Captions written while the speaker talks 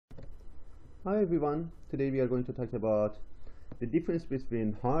Hi everyone, today we are going to talk about the difference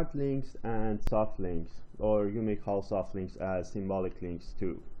between hard links and soft links, or you may call soft links as symbolic links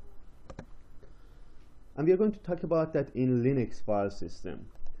too. And we are going to talk about that in Linux file system.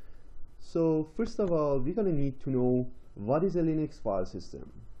 So first of all, we're going to need to know what is a Linux file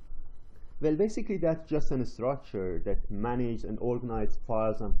system. Well, basically that's just a structure that manages and organizes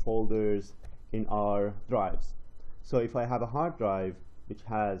files and folders in our drives. So if I have a hard drive which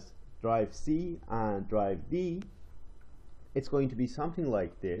has drive C and drive D, it's going to be something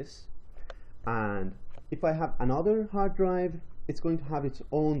like this. And if I have another hard drive, it's going to have its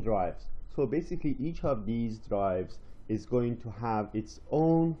own drives. So basically each of these drives is going to have its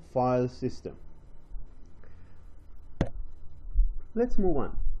own file system. Let's move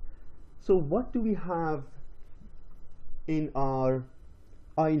on. So what do we have in our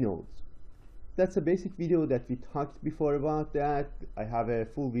inodes? That's a basic video that we talked before about that. I have a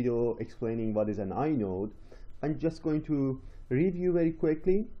full video explaining what is an inode. I'm just going to review very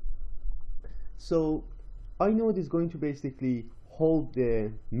quickly. So inode is going to basically hold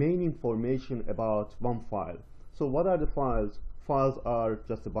the main information about one file. So what are the files? Files are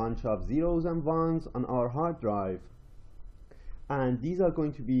just a bunch of zeros and ones on our hard drive, and these are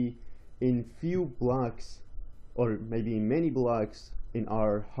going to be in few blocks or maybe in many blocks in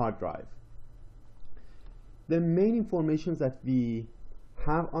our hard drive. The main information that we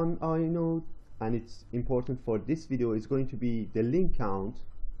have on inode, and it's important for this video, is going to be the link count,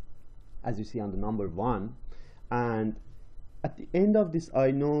 as you see on the number 1, and at the end of this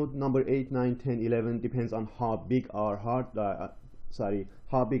inode, number 8, 9, 10, 11 depends on how big our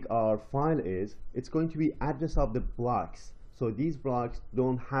how big our file is. It's going to be address of the blocks. So these blocks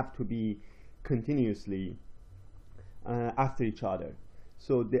don't have to be continuously after each other.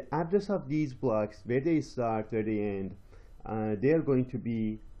 So the address of these blocks, where they start, where they end, they are going to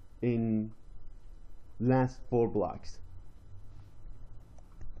be in last 4 blocks.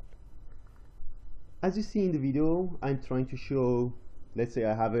 As you see in the video, I'm trying to show, let's say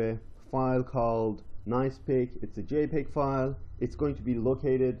I have a file called nicepic. It's a JPEG file. It's going to be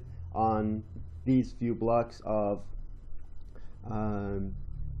located on these few blocks of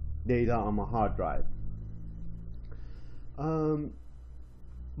data on my hard drive.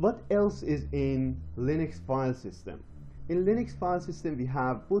 What else is in Linux file system? In Linux file system we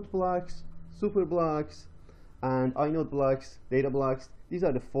have boot blocks, super blocks, and inode blocks, data blocks. These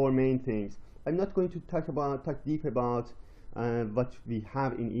are the 4 main things. I'm not going to talk deep about what we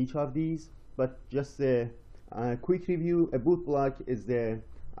have in each of these, but just a quick review. A boot block is the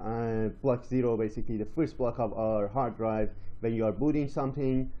block 0, basically the first block of our hard drive. When you are booting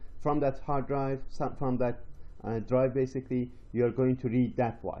something from that hard drive, from that drive, basically you are going to read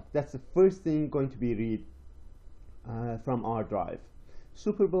that block. That's the first thing going to be read from our drive.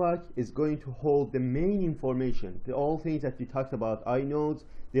 Super block is going to hold the main information, all things that we talked about inodes.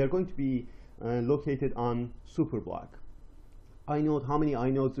 They are going to be located on super block. Inode, how many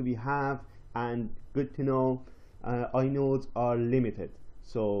inodes do we have? And good to know, inodes are limited.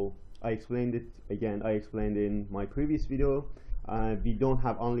 So I explained it again. I explained in my previous video. We don't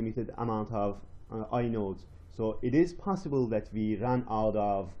have unlimited amount of inodes. So it is possible that we run out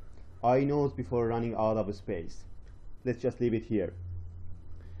of inodes before running out of space. Let's just leave it here.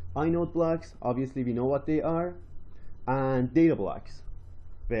 Inode blocks, obviously we know what they are, and data blocks.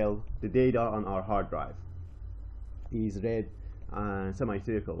 Well, the data on our hard drive, these red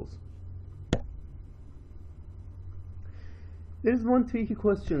semicircles. There's one tricky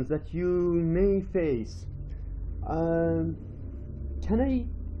question that you may face. Can I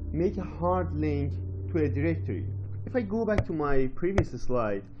make a hard link to a directory? If I go back to my previous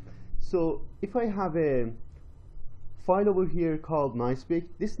slide, so if I have a file over here called nicepic,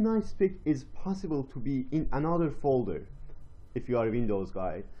 this nicepic is possible to be in another folder if you are a Windows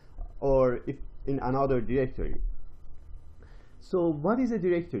guy, or if in another directory. So what is a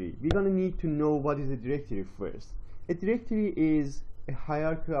directory? We're going to need to know what is a directory first. A directory is a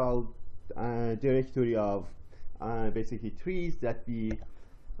hierarchical directory of basically trees that we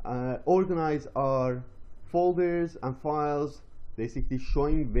organize our folders and files, basically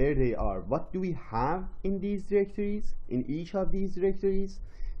showing where they are. What do we have in these directories? In each of these directories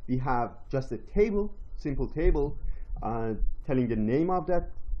we have just a table, simple table, telling the name of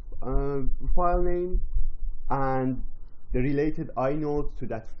that file name and the related inodes to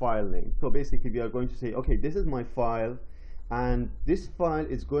that file name. So basically we are going to say, okay, this is my file, and this file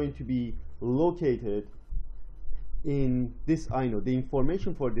is going to be located in this inode. The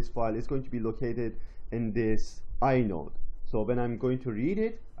information for this file is going to be located in this inode. So when I'm going to read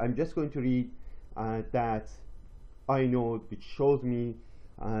it, I'm just going to read that inode, which shows me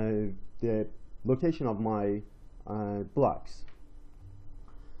the location of my blocks.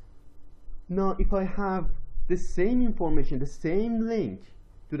 Now, if I have the same information, the same link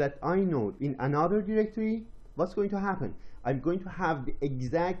to that inode in another directory, what's going to happen? I'm going to have the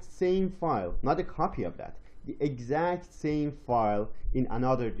exact same file, not a copy of that, the exact same file in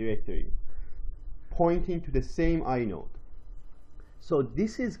another directory, pointing to the same inode. So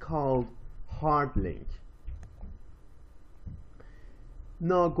this is called hard link.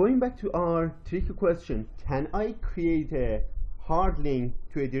 Now, going back to our tricky question, can I create a hard link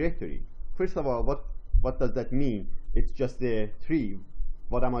to a directory? First of all, what does that mean? It's just a tree.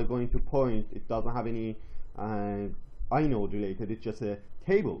 What am I going to point? It doesn't have any inode related, it's just a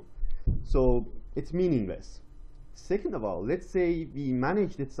table. So it's meaningless. Second of all, let's say we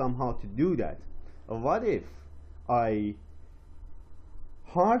managed it somehow to do that. What if I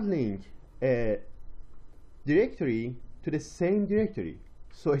hard link a directory to the same directory?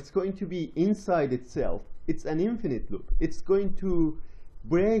 So it's going to be inside itself. It's an infinite loop. It's going to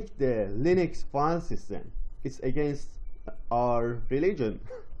break the Linux file system. It's against our religion.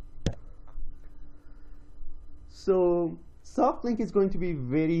 So soft link is going to be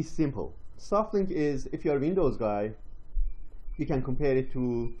very simple. Soft link is, if you're a Windows guy, you can compare it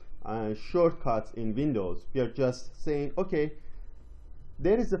to shortcuts in Windows. We are just saying, okay,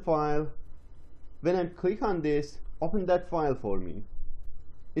 there is a file. When I click on this, open that file for me.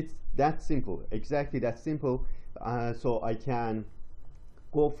 It's that simple, exactly that simple. So I can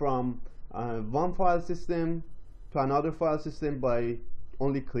go from one file system to another file system by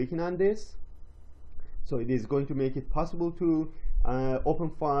only clicking on this. So it is going to make it possible to open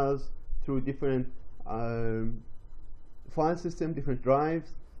files through different file system, different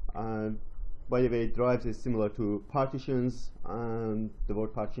drives. By the way, drives is similar to partitions, the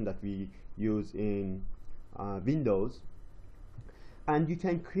word partition that we use in Windows. And you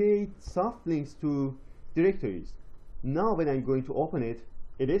can create soft links to directories. Now when I'm going to open it,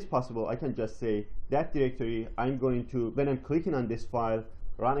 it is possible. I can just say that directory, I'm going to, when I'm clicking on this file,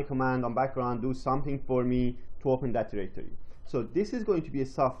 run a command on background, do something for me to open that directory. So this is going to be a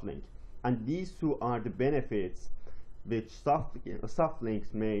soft link, and these two are the benefits which soft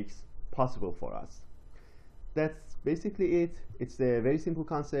links makes possible for us. That's basically it. It's a very simple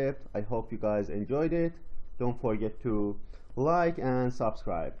concept. I hope you guys enjoyed it. Don't forget to like and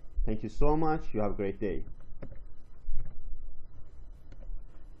subscribe. Thank you so much. You have a great day.